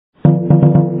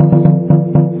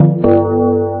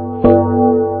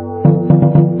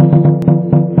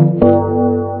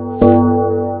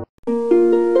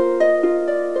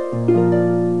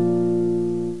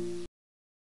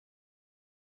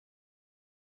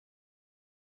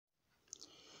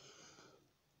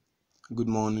Good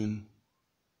morning,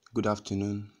 good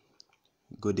afternoon,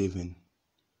 good evening,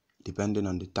 depending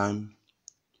on the time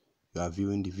you are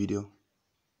viewing the video.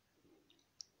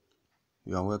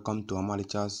 You are welcome to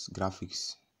Omalicha's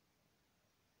Graphics.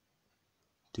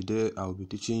 Today I will be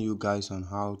teaching you guys on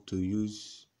how to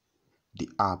use the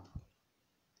app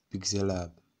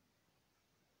Pixellab.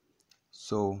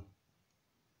 So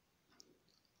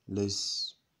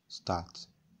let's start.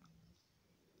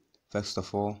 First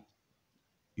of all,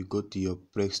 you go to your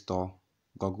Play Store,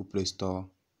 Google Play Store.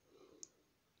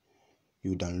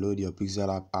 You download your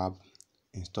Pixellab app,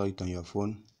 install it on your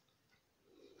phone.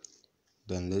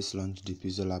 Then let's launch the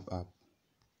Pixellab app.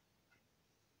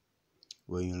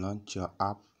 When you launch your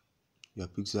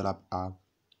Pixellab app,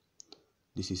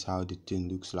 this is how the thing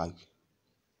looks like.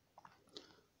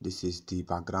 This is the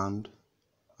background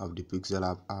of the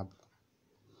Pixellab app.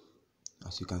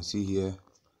 As you can see here,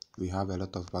 we have a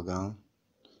lot of background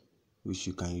which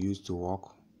you can use to work.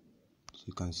 As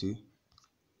you can see,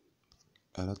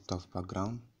 a lot of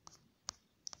background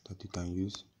that you can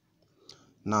use.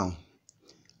 Now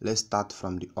let's start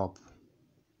from the up,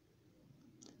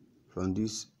 from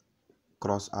this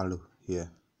cross arrow here.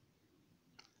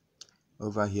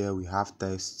 Over here we have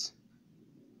text.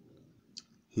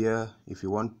 Here, if you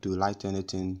want to light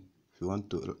anything, you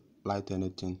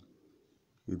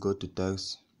go to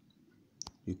text,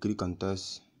 you click on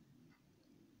text,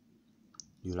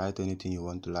 you light anything you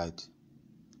want to light.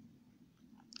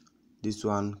 This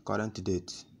one, current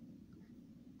date.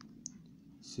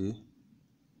 See,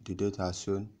 the date has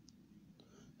shown.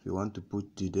 If you want to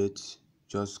put the date,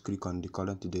 just click on the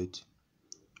current date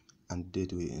and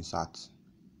date will insert.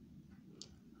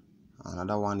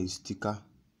 Another one is sticker.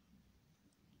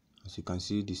 As you can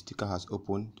see, the sticker has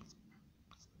opened.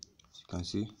 As you can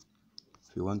see,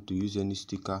 if you want to use any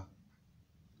sticker,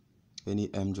 any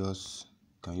just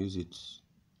can use it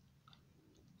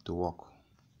to work.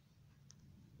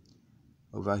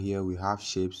 Over here we have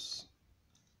shapes.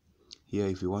 Here,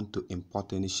 if you want to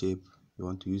import any shape, you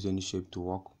want to use any shape to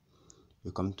work,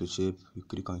 you come to shape, you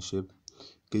click on shape,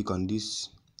 click on this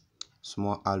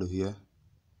small arrow here,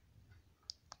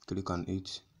 click on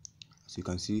it. As you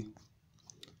can see,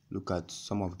 look at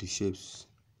some of the shapes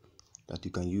that you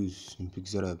can use in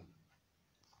Pixellab.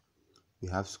 We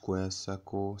have square,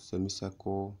 circle,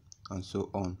 semicircle, and so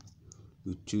on.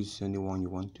 You choose any one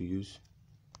you want to use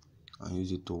and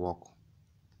use it to work.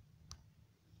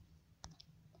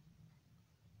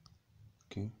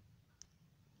 Okay.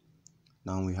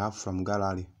 Now we have from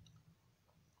gallery.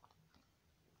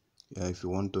 If you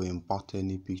want to import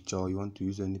any picture, you want to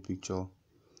use any picture,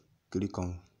 click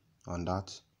on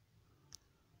that.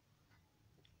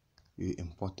 You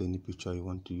import any picture you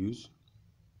want to use.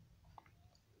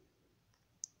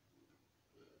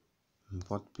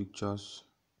 Import pictures,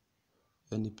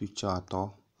 any picture at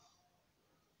all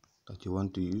that you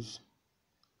want to use.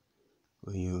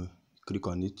 When you click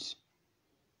on it,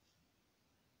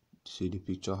 see the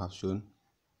picture has shown.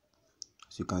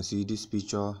 As you can see, this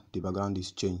picture, the background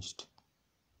is changed.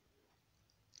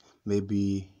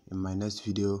 Maybe in my next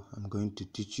video I'm going to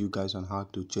teach you guys on how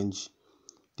to change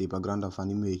the background of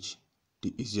an image,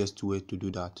 the easiest way to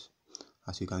do that.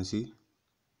 As you can see,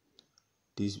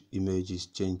 this image is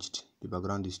changed, the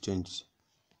background is changed.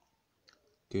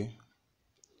 Okay,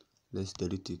 let's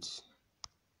delete it.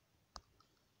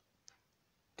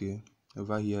 Okay,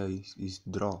 over here is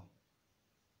draw.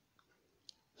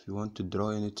 If you want to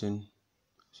draw anything,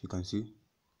 as you can see,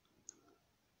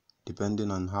 depending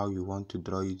on how you want to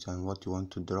draw it and what you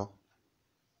want to draw,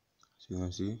 as you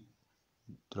can see,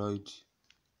 draw it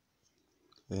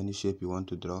any shape you want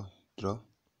to draw.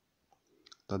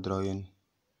 After drawing,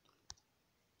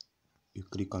 you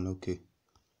click on OK.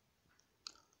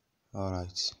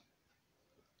 Alright,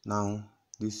 now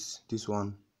this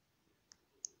one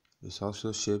is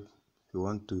also shape. If you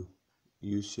want to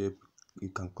use shape, you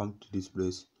can come to this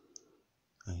place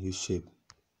and use shape.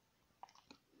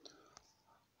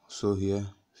 So here,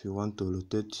 if you want to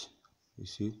rotate, you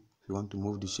see, if you want to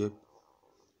move the shape,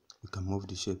 you can move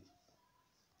the shape.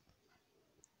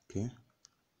 Okay.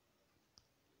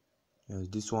 Yes,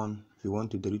 this one, if you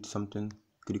want to delete something,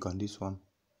 click on this one,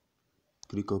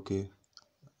 click OK.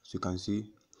 As you can see,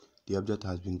 the object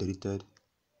has been deleted.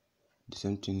 The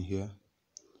same thing here,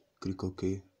 click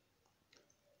OK,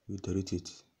 you delete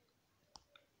it.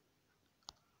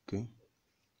 Okay.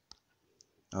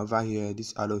 Over here,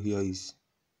 this arrow here is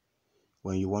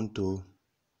when you want to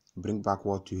bring back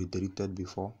what you deleted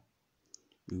before.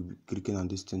 You'll be clicking on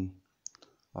this thing,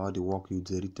 all the work you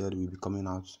deleted will be coming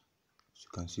out. As you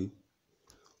can see,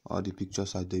 all the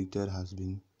pictures I deleted has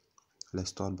been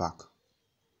restored back.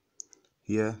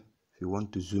 Here, if you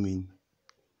want to zoom in,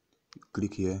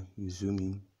 click here, you zoom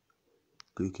in,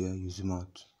 click here, you zoom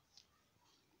out.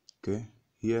 Okay,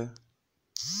 here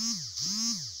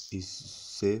is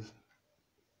save.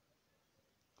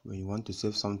 When you want to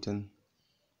save something,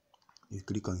 you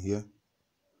click on here,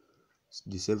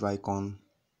 the save icon.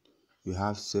 We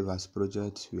have save as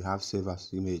project, we have save as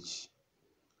image.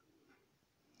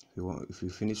 If you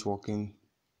finish working,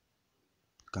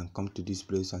 you can come to this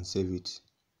place and save it.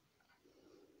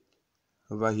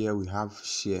 Over here we have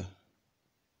share.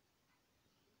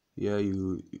 Here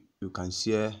you can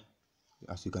share,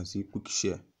 as you can see, quick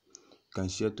share. You can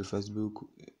share to Facebook,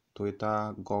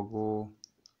 Twitter, Google,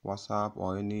 WhatsApp,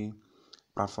 or any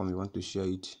platform you want to share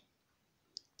it.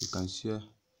 You can share.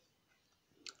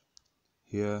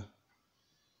 Here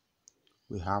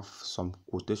we have some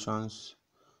quotations,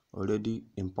 already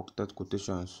imported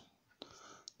quotations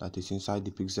that is inside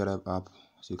the Pixellab app.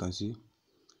 As you can see,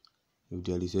 if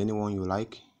there is anyone you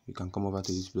like, you can come over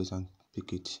to this place and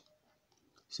pick it.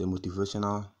 It's a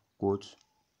motivational quote.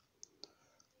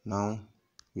 Now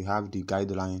we have the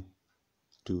guideline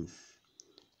tools.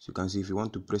 So you can see, if you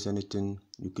want to press anything,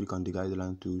 you click on the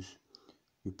guideline tools,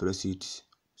 you press it.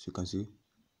 So you can see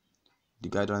the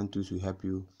guideline tools will help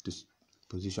you to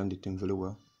position the thing very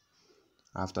well.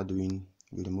 After doing,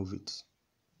 you remove it.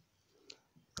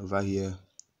 Over here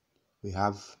we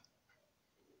have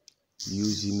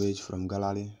use image from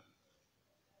gallery,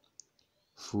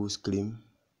 full screen,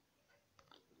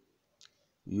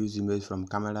 use image from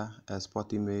camera,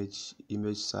 export image,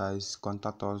 image size,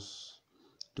 contact us,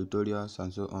 tutorials,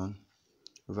 and so on.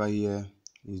 Over here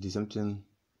is the same thing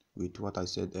with what I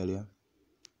said earlier.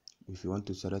 If you want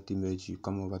to select image, you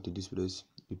come over to this place,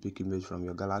 you pick image from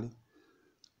your gallery.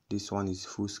 This one is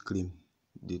full screen.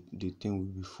 The thing will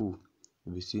be full,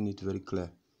 you'll be seeing it very clear.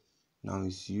 Now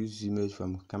it's use image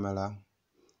from camera.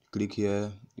 Click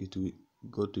here, it will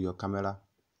go to your camera.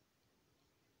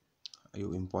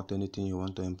 You import anything you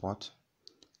want to import.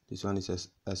 This one is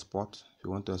export. If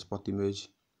you want to export image,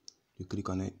 you click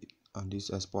on it, on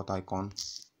this export icon,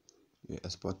 you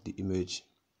export the image.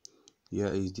 Here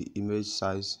is the image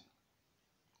size.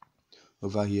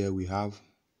 Over here we have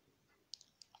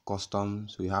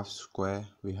customs, we have square,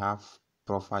 we have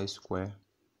profile square,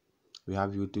 we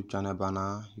have YouTube channel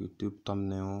banner, YouTube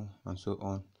thumbnail, and so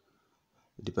on,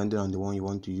 depending on the one you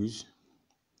want to use.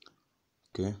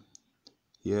 Okay,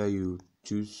 here you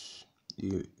choose,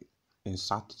 you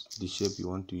insert the shape you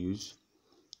want to use.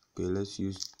 Okay, let's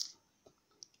use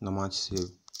normal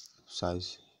shape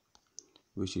size,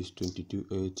 which is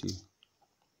 2280.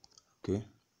 Okay,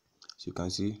 so you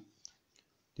can see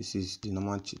this is the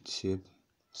normal shape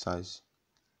size.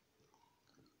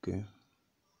 Okay,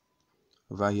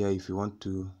 over here, if you want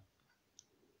to,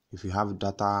 if you have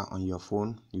data on your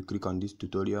phone, you click on this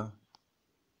tutorial.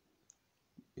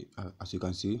 As you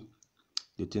can see,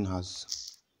 the thing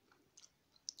has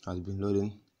been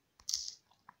loading.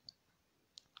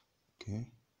 Okay,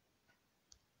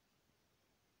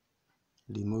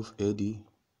 remove AD. As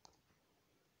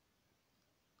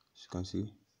you can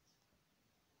see,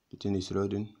 the thing is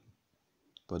loading,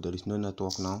 but there is no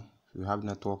network now. If you have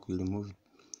network, you remove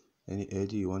any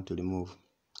AD you want to remove.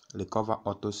 Recover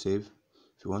autosave.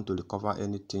 If you want to recover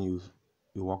anything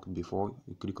you worked before,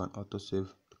 you click on autosave,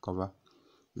 recover,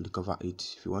 you recover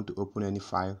it. If you want to open any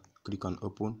file, click on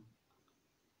open,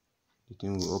 the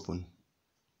thing will open.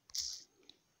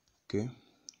 Okay,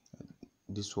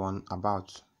 this one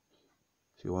about,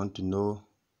 if you want to know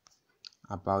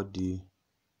about the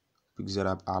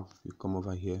Pixellab app, you come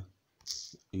over here,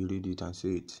 you read it and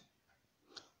see it.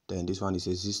 Then this one is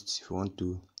exist. If you want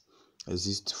to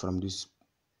exist from this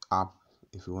app,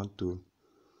 if you want to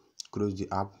close the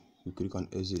app, you click on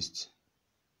exist.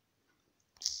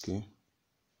 Okay,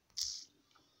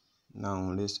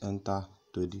 now let's enter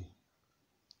to the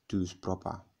tools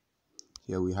proper.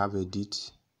 Here we have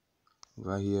edit.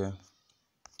 Over here,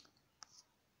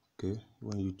 okay,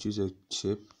 when you choose a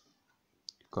shape,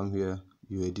 you come here,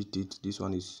 you edit it. This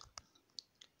one is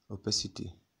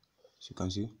opacity, as you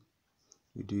can see,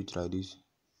 you do it like this.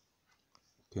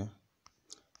 Okay,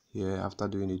 here after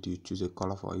doing it, you choose a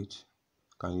color for it.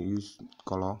 You can use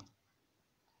color,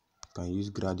 you can use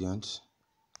gradients.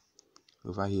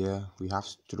 Over here we have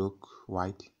stroke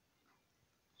white.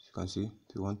 As you can see,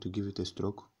 if you want to give it a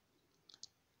stroke,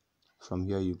 from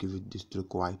here you give it the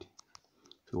stroke white.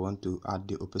 If you want to add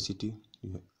the opacity,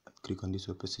 you click on this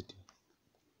opacity.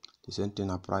 The same thing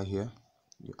apply here.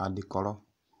 You add the color,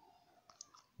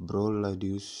 brow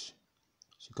radius.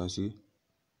 As you can see,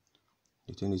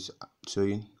 the thing is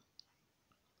showing.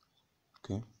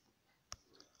 Okay,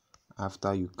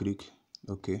 after you click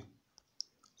OK,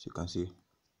 as you can see,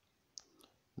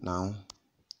 now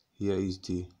here is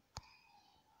we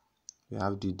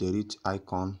have the delete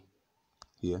icon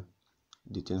here.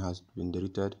 The thing has been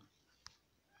deleted.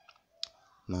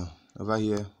 Now over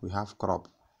here we have crop.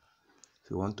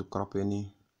 If you want to crop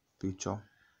any picture,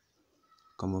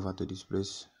 come over to this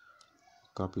place,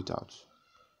 crop it out.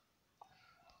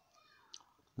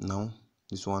 Now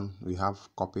this one we have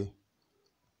copy.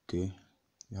 Okay,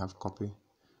 you have copy.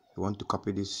 You want to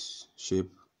copy this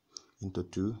shape into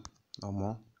 2 or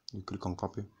more, you click on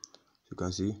copy. You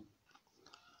can see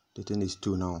the thing is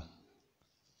 2 now.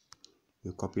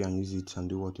 You copy and use it and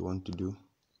do what you want to do.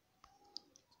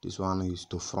 This one is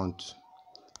to front.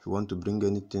 If you want to bring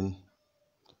anything,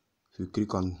 if you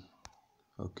click on,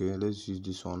 okay, let's use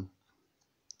this one.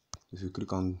 If you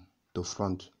click on to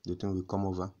front, the thing will come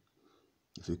over.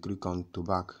 If you click on to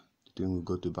back, the thing will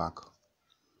go to back.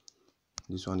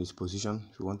 This one is position.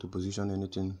 If you want to position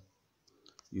anything,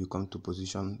 you come to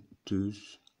position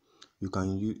tools. You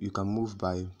can move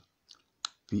by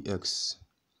px.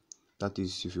 That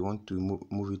is, if you want to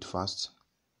move it fast,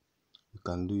 you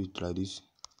can do it like this.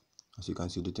 As you can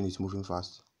see, the thing is moving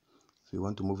fast. If you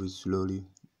want to move it slowly,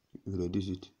 you reduce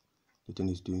it. The thing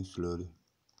is doing slowly.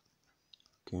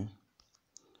 Okay,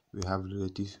 we have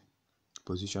relative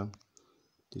position.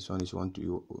 This one is when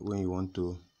you want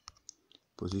to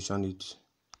position it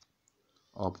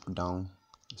up, down,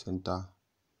 center,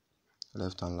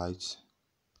 left and right.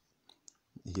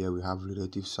 Here we have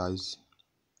relative size.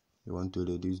 You want to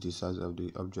reduce the size of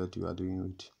the object you are doing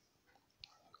with.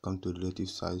 Come to relative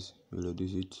size, you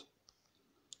reduce it.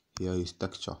 Here is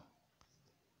texture.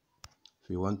 If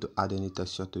you want to add any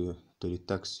texture to the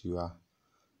text you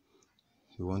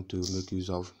want to make use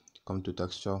of, come to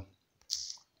texture,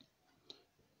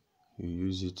 you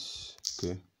use it.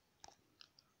 Okay,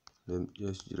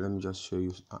 let me just show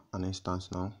you an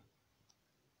instance now.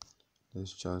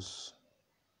 Let's just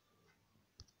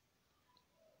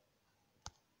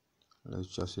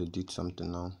edit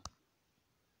something now.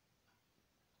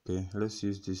 Okay, let's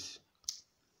use this.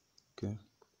 Okay,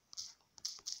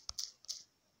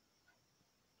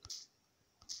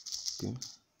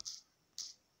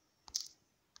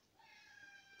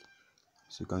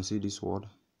 so you can see this word.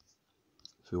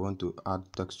 If you want to add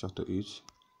texture to it,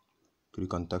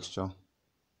 click on texture.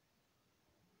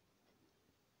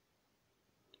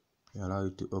 You allow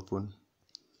it to open.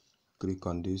 Click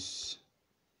on this.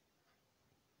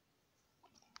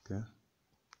 Okay,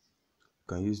 you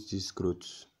can use this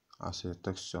growth as a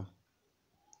texture.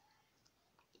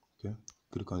 Okay,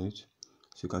 click on it.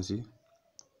 So you can see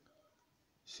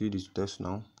this text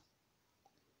now.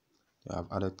 I have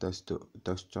added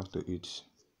texture to it.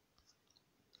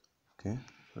 Okay,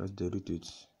 let's delete it.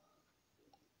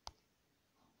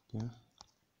 Okay,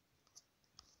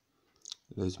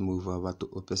 let's move over to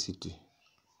opacity.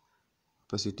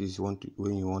 Opacity is when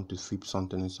you want to flip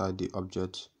something inside the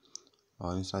object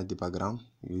or inside the background,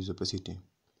 you use opacity.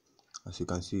 As you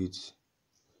can see,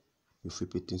 you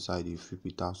flip it inside, you flip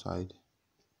it outside.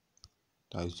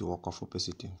 That is the work of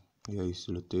opacity. Here is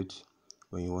rotate.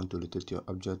 When you want to rotate your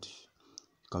object,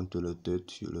 you come to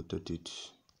rotate, you rotate it.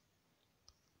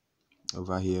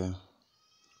 Over here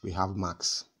we have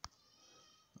max.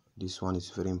 This one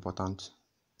is very important.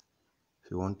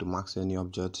 If you want to max any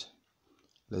object,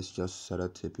 let's just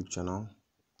select a picture now.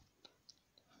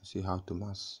 See how to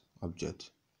mask object.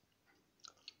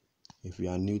 If you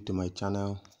are new to my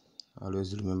channel,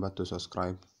 always remember to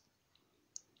subscribe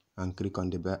and click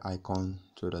on the bell icon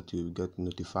so that you get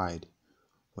notified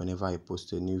whenever I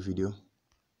post a new video.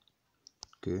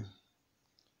 Okay,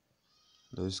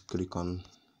 let's click on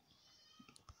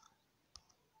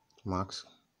mask.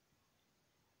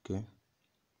 Okay,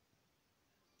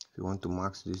 if you want to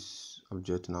mask this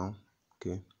object now,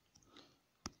 okay,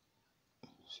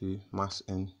 see, mask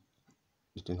in,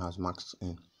 the thing has mask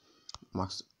in,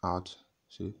 mask out.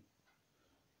 See,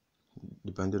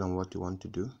 depending on what you want to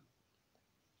do.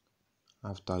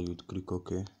 After you click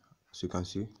OK, as you can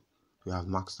see, we have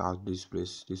maxed out this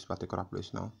place, this particular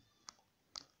place now.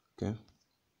 Okay,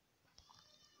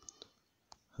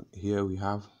 here we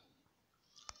have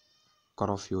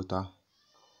color filter.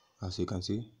 As you can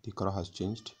see, the color has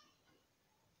changed.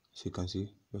 As you can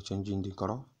see, we're changing the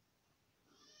color.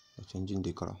 If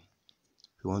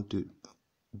you want to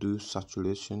do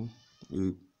saturation,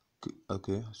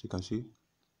 okay, as you can see,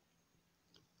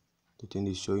 the thing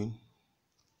is showing.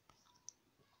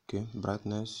 Okay,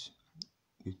 brightness,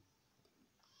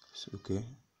 okay,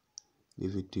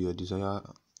 leave it to your desired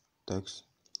text.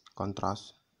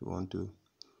 Contrast, you want to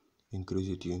increase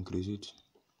it, you increase it.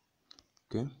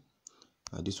 Okay,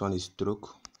 this one is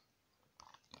stroke.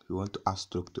 If you want to add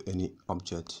stroke to any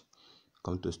object,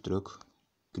 come to stroke,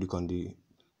 click on the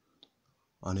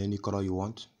on any color you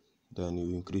want, then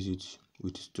you increase it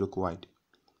with stroke wide.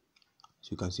 So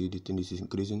you can see the thing is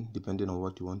increasing depending on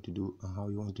what you want to do and how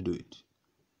you want to do it.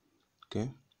 Okay,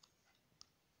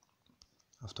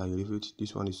 after you leave it,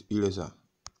 this one is eraser.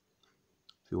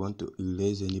 If you want to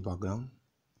erase any background,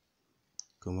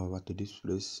 come over to this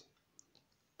place.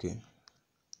 Okay,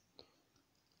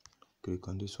 click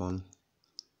on this one.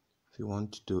 If you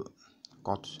want to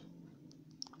cut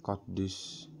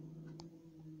this,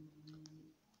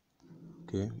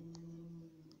 okay,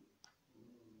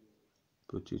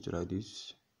 put it like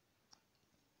this.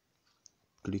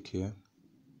 Click here,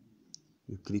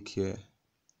 you click here,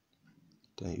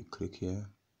 then you click here.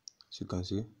 As you can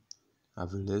see,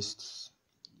 I've erased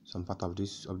some part of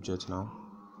this object now.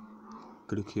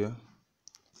 Click here,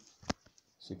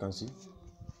 as you can see,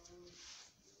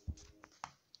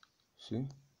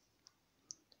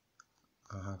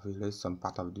 I have erased some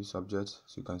part of this object.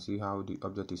 So you can see how the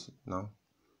object is now.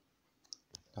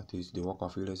 That is the work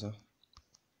of eraser.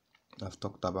 I've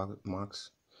talked about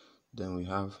marks. Then we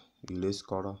have erase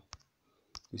color.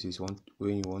 This is when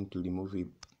you want to remove it,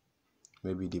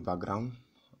 maybe the background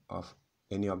of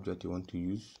any object you want to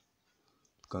use.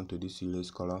 Come to this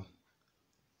erase color,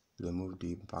 remove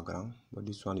the background, but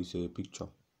this one is a picture,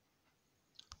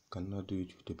 cannot do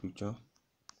it with a picture.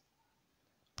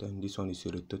 Then this one is a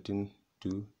rotating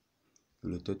tool.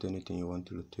 Rotate anything you want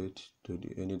to rotate to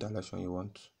any direction you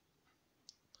want.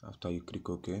 After you click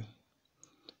OK,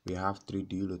 we have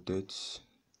 3D rotate.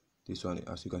 This one,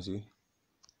 as you can see,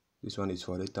 this one is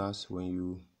for letters. When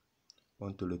you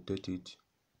want to rotate it,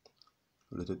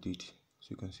 so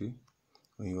you can see,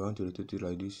 when you want to rotate it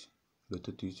like this,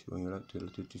 rotate it. When you want to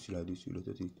rotate it like this, you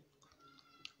rotate it.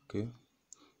 Okay,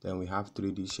 then we have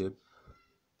 3D shape.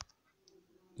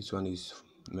 This one is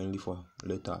mainly for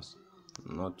letters,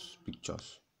 not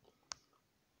pictures.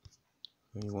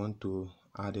 When you want to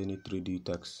add any 3D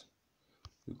text,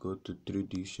 you go to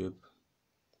 3D shape,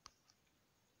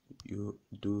 you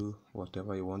do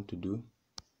whatever you want to do.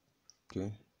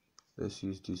 Okay, let's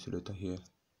use this letter here.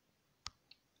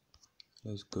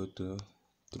 Let's go to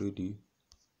 3D.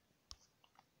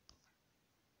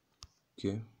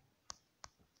 Okay,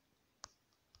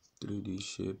 3D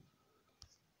shape.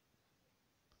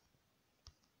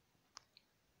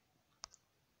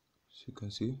 So you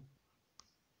can see.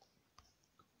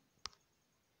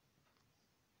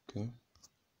 Okay,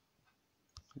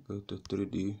 go to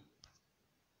 3D,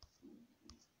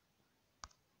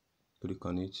 click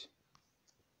on it.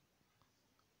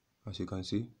 As you can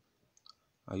see,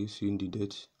 are you seeing the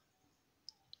date?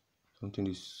 Something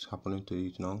is happening to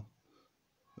it now.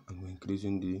 I'm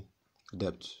increasing the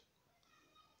depth.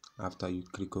 After you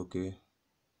click OK,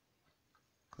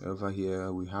 over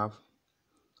here we have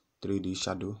 3D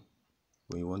shadow.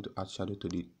 When you want to add shadow to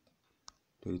the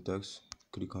text,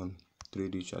 click on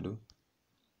 3D shadow.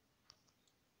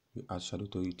 You add shadow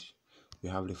to it. We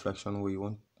have reflection, where you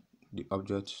want the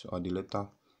object or the letter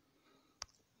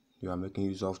you are making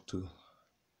use of to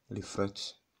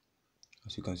reflect.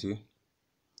 As you can see,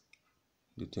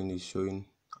 the thing is showing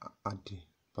at the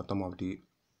bottom of the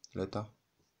letter.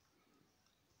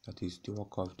 That is the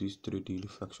work of this 3D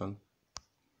reflection.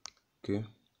 Okay,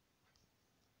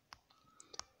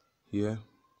 here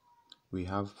we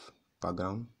have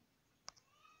background.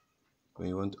 When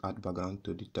you want to add background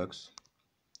to the text,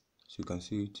 so you can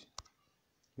see it,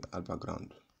 you add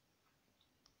background.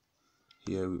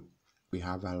 Here we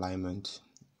have alignment.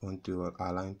 You want to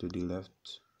align to the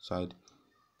left side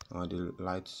or the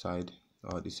right side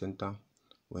or the center.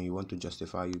 When you want to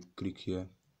justify, you click here,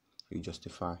 you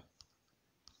justify.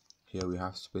 Here we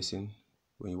have spacing.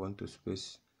 When you want to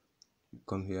space, you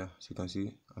come here. As you can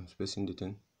see, I'm spacing the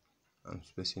thing, I'm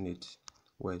spacing it.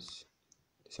 Whereas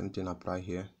the same thing apply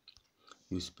here,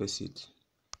 you space it.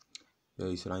 Here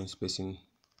is line spacing.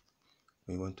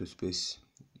 When you want to space,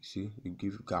 you see, you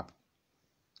give gap.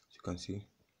 As you can see,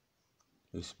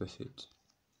 you space it.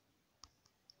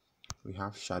 We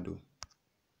have shadow.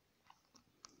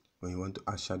 When you want to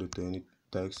add shadow to any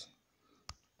text,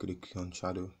 click on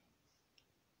shadow,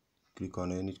 click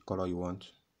on any color you want,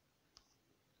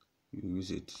 you use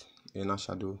it. Inner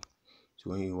shadow, so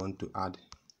when you want to add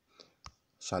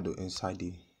shadow inside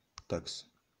the text,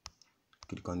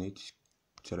 click on it,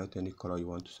 select any color you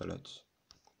want to select,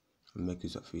 and make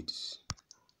use of it.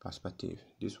 Perspective,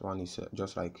 this one is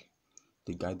just like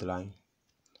the guideline.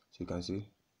 So you can see,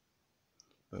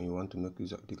 when you want to make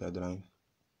use of the guideline,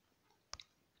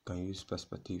 you can use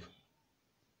perspective.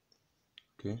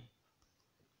 Okay,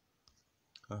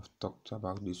 I've talked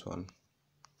about this one.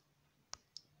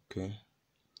 Okay,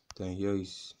 then here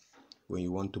is when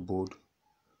you want to bold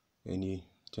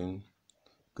anything,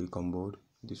 click on bold.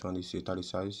 This one is italic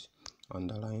size,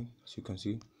 underline. As you can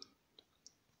see,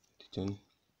 the thing,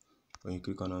 when you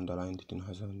click on underline, the thing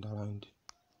has underlined.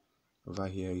 Over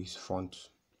here is font.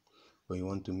 When you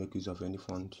want to make use of any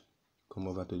font, come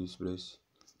over to this place.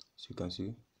 As you can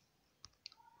see,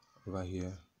 over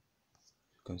here,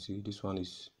 you can see this one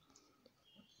is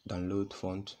download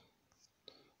font.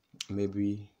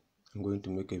 Maybe I'm going to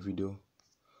make a video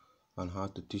on how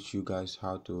to teach you guys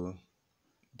how to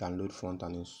download font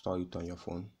and install it on your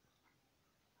phone.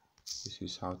 This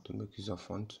is how to make use of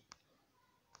font.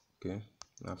 Okay,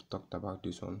 I've talked about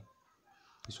this one.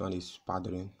 This one is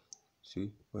padding.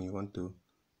 See, when you want to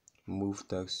move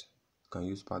text, you can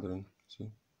use padding. See,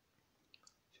 you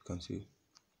can see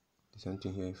the same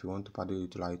thing here. If you want to paddle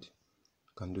it light,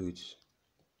 you can do it.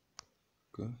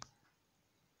 Okay,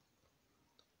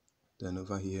 then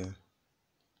over here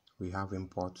we have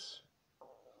imports.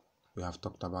 We have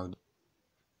talked about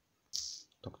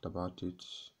it.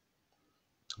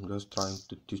 I'm just trying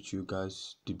to teach you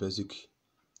guys the basic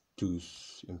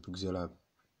tools in Pixellab.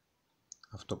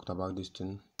 I've talked about this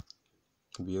thing.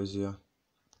 Behavior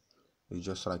is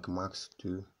just like Max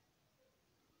too.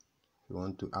 If you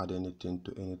want to add anything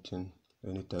to anything,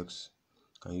 any text,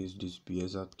 you can use this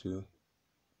behavior to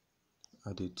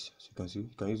add it. As you can see,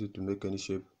 you can use it to make any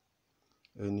shape,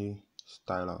 any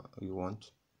style you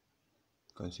want.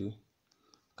 You can see, you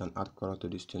can add color to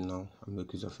this thing now and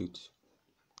make use of it.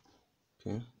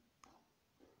 Okay,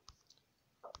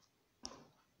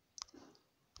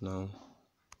 now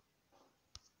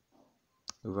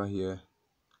over here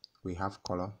we have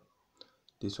color.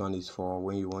 This one is for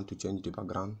when you want to change the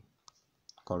background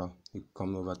color. You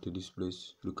come over to this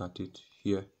place, look at it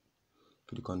here,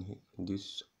 click on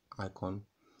this icon,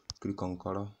 click on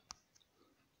color,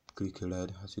 click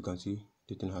red. As you can see,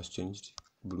 the thing has changed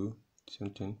blue.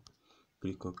 Same thing,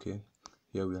 click OK.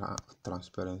 Here we have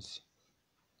transparency.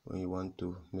 When you want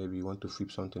to, maybe you want to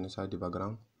flip something inside the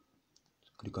background,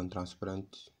 click on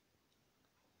transparent,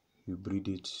 you breathe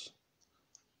it.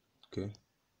 Okay,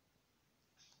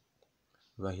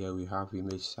 over here we have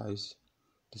image size,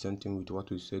 the same thing with what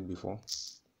we said before.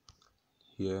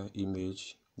 Here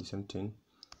image, the same thing.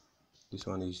 This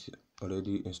one is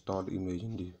already installed image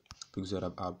in the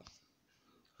Pixellab app.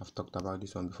 I've talked about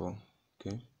this one before.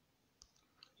 Okay,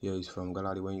 here is from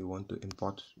gallery. When you want to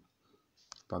import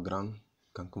background,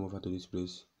 you can come over to this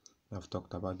place. I've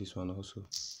talked about this one also.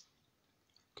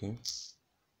 Okay,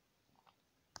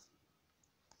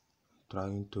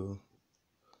 trying to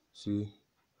see,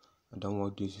 I don't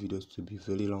want these videos to be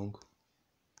very long,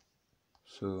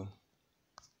 so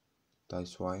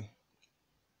that's why.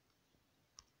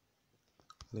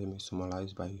 Let me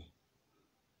summarize by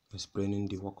explaining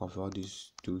the work of all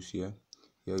these tools here.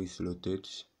 Here is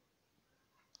rotate.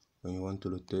 When you want to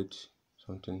rotate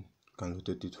something, you can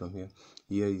rotate it from here.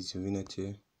 Here is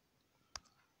vignette.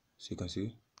 So you can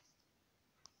see,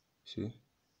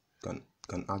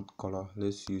 can add color.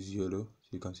 Let's use yellow. So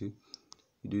you can see,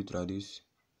 you do it like this,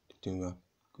 the thing will,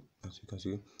 as you can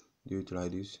see, do it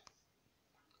like this,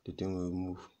 the thing will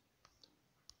move.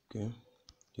 Okay,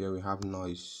 here we have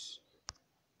noise.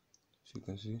 So you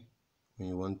can see, when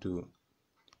you want to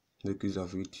make use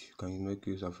of it, you can make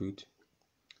use of it.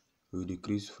 It will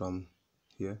decrease from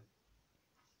here.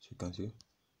 So you can see,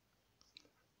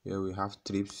 here we have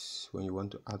strips. When you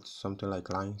want to add something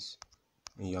like lines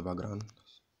in your background,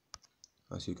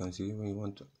 as you can see, when you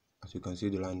want to, as you can see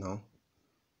the line now,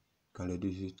 you can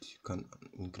reduce it, you can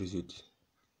increase it.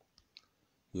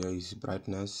 Here is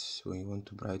brightness. When you want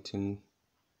to brighten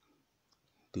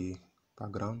the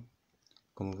background,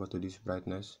 come over to this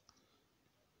brightness,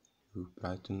 you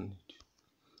brighten it.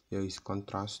 Here is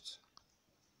contrast.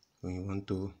 When you want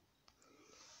to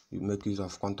make use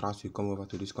of contrast, you come over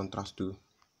to this contrast too,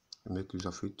 you make use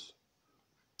of it.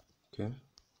 Okay,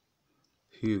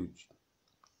 huge,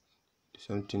 the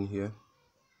same thing here.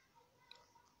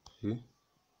 See,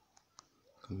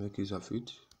 can make use of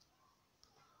it.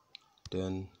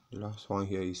 Then the last one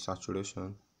here is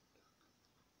saturation.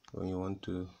 When you want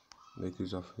to make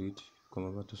use of it, come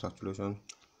over to saturation,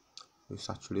 you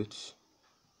saturate.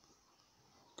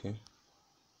 Okay,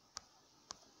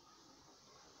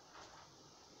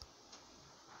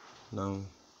 now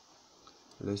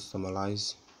let's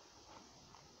summarize.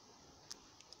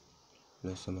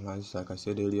 Like I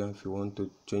said earlier, if you want to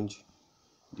change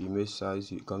the image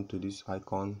size, you come to this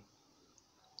icon,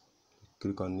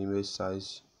 click on image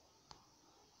size,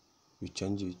 you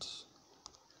change it.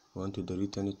 You want to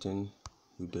delete anything,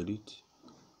 you delete.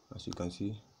 As you can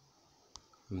see,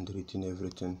 I'm deleting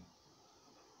everything.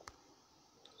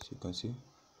 As you can see,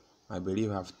 I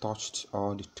believe I've touched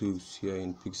all the tools here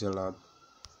in Pixellab,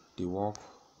 the work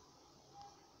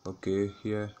Okay,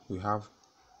 here we have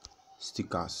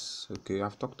stickers. Okay,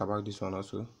 I've talked about this one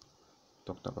also.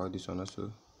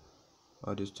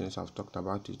 All these things I've talked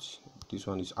about it. This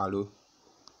one is arrow.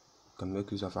 You can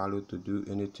make use of arrow to do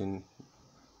anything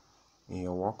in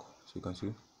your work. So you can see,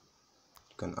 you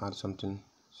can add something.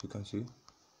 So you can see, you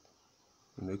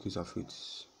make use of it.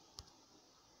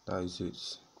 That is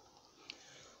it.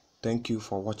 Thank you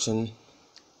for watching,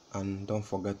 and don't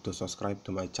forget to subscribe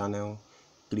to my channel.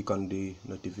 Click on the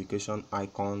notification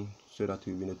icon so that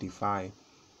you'll be notified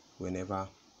whenever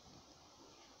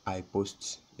I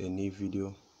post a new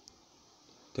video.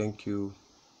 Thank you.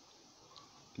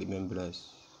 Remain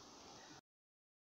blessed.